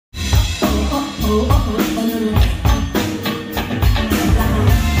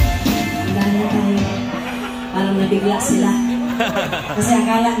Parang nabigla sila. Kasi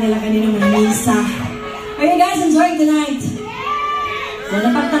akala nila kanina may misa. Are you guys enjoying tonight? So,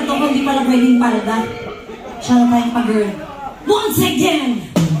 napagtanto ko, hindi pala pwedeng palda. Siya na tayong pag-girl. Once again!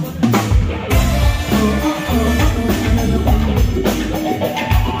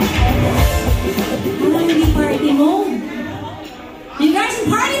 Parang hindi party mode. You guys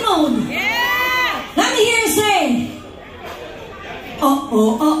in party mode? Yeah! Let me hear you say, oh,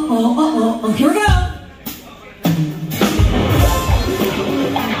 here we go!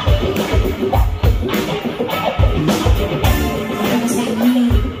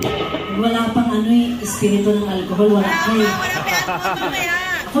 Wala pang espiritu ng alcohol, wala ko eh.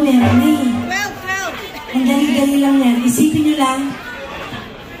 Ako meron eh. Ang dali-dali lang yan. Isipin nyo lang,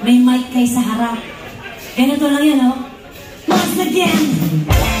 may mic kayo sa harap. Ganito lang yan, oh. Once again!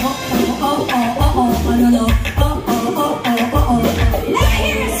 Ano. Let me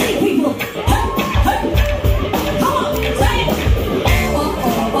hear you say, people! Come on, say it!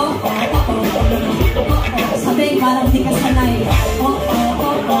 Sabi, parang di ka sanay.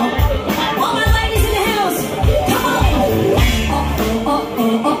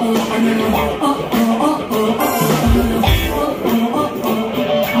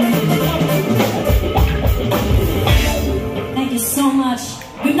 Thank you so much.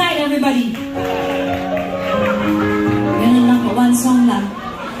 Good night, everybody. Ganun lang po, one song lang.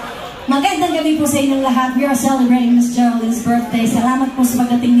 Magandang gabi po sa inyong lahat. We are celebrating Miss Geraldine's birthday. Salamat po sa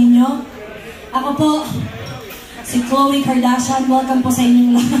pagdating ninyo. Ako po, si Khloe Kardashian. Welcome po sa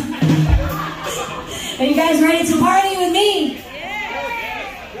inyong lahat. Are you guys ready to party with me?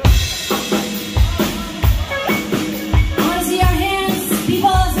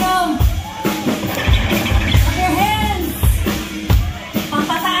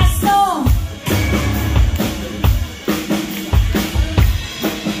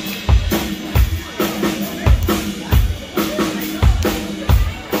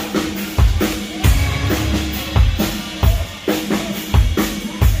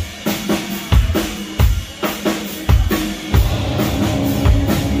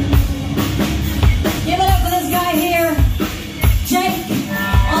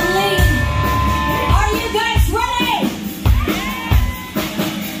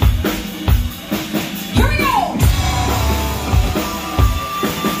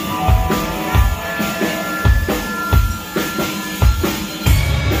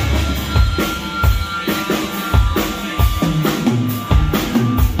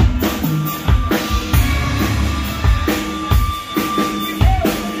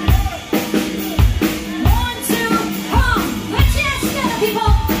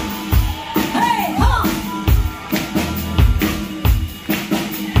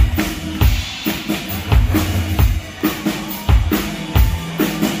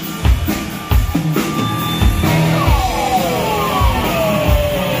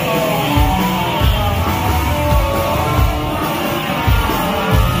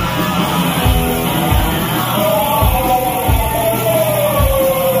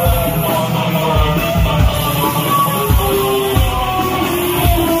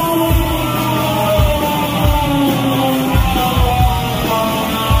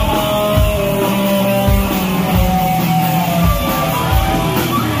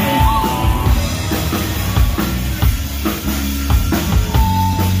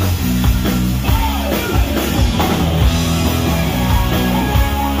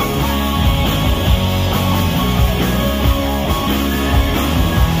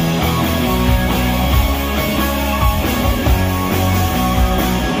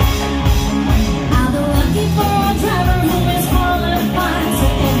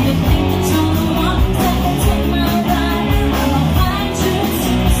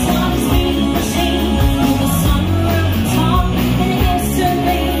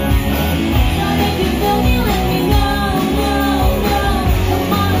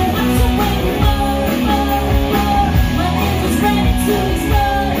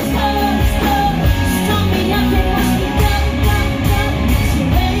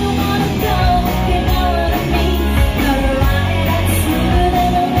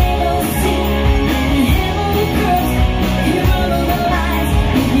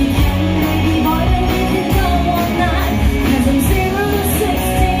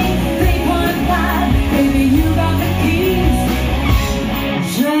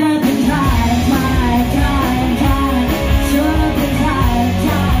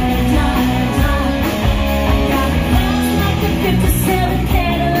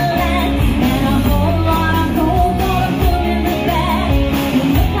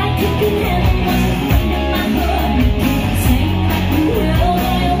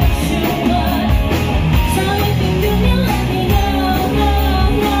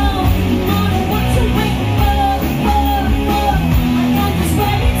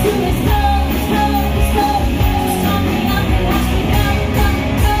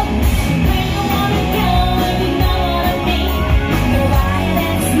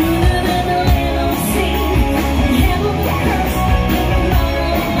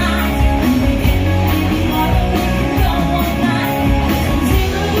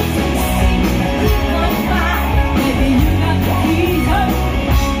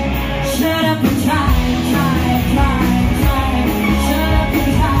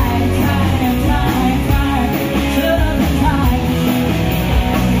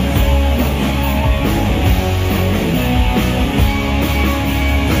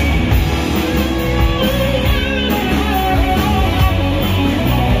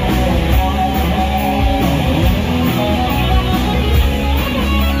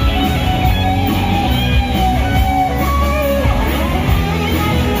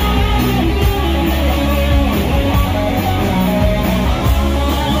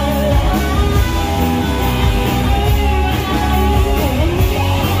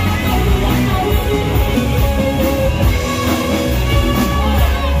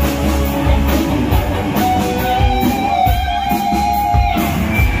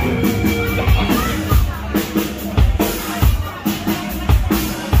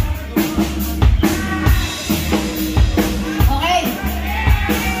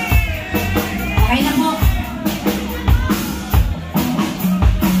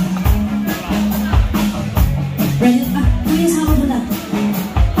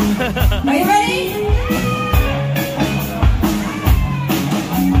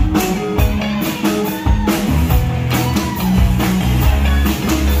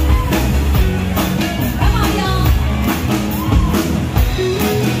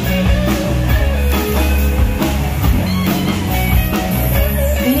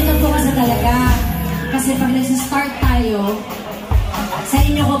 Sa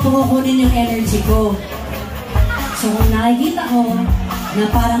inyo ko pukukunin yung energy ko. So kung nakikita ko na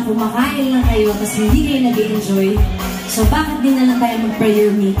parang kumakain lang kayo tapos hindi kayo nag-enjoy, so bakit din na lang tayo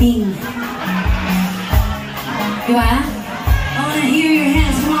mag-prayer meeting? Diba? I wanna hear your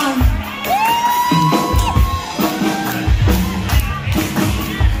hands, come on!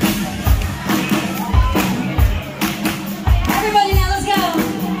 Everybody now, let's go!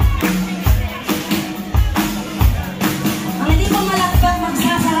 Ang hindi mo malakpak,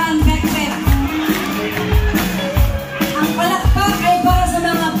 magsasara ang pek-pek. Ang palakpak ay para sa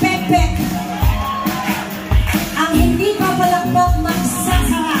mga pek-pek. Ang hindi pa palakpak,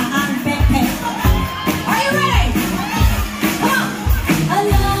 magsasara ang pek-pek. Are you ready? Come on!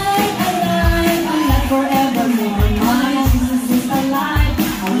 Alive, alive, alive forevermore. My Jesus is alive,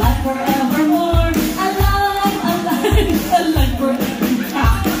 alive forevermore. Alive, alive, alive forevermore.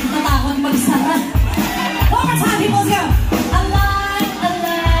 Natakot magsara. One more time, people, let's go! Alive,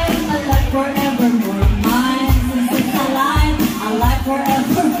 alive, alive forevermore. My Jesus is alive, alive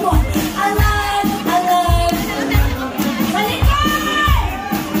forevermore. Alive, alive,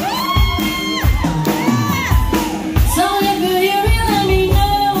 so if you hear me, let me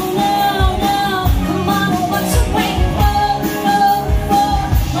know, no. Come on, what you waiting for?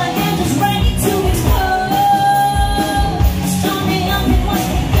 My hand is ready to explode. Start me up and watch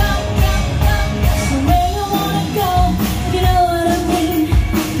me go. So where you wanna go, you know what I mean.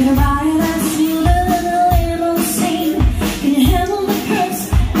 Gonna ride that seal a little limousine. Can you handle the curves?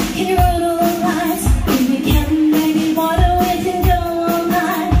 Can you run all the lines? If we can, maybe water, we can go all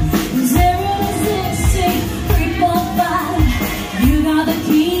night. 0 to 60, 3, 4, 5. You got the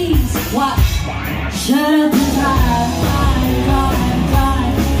keys. What? Shut up and drive.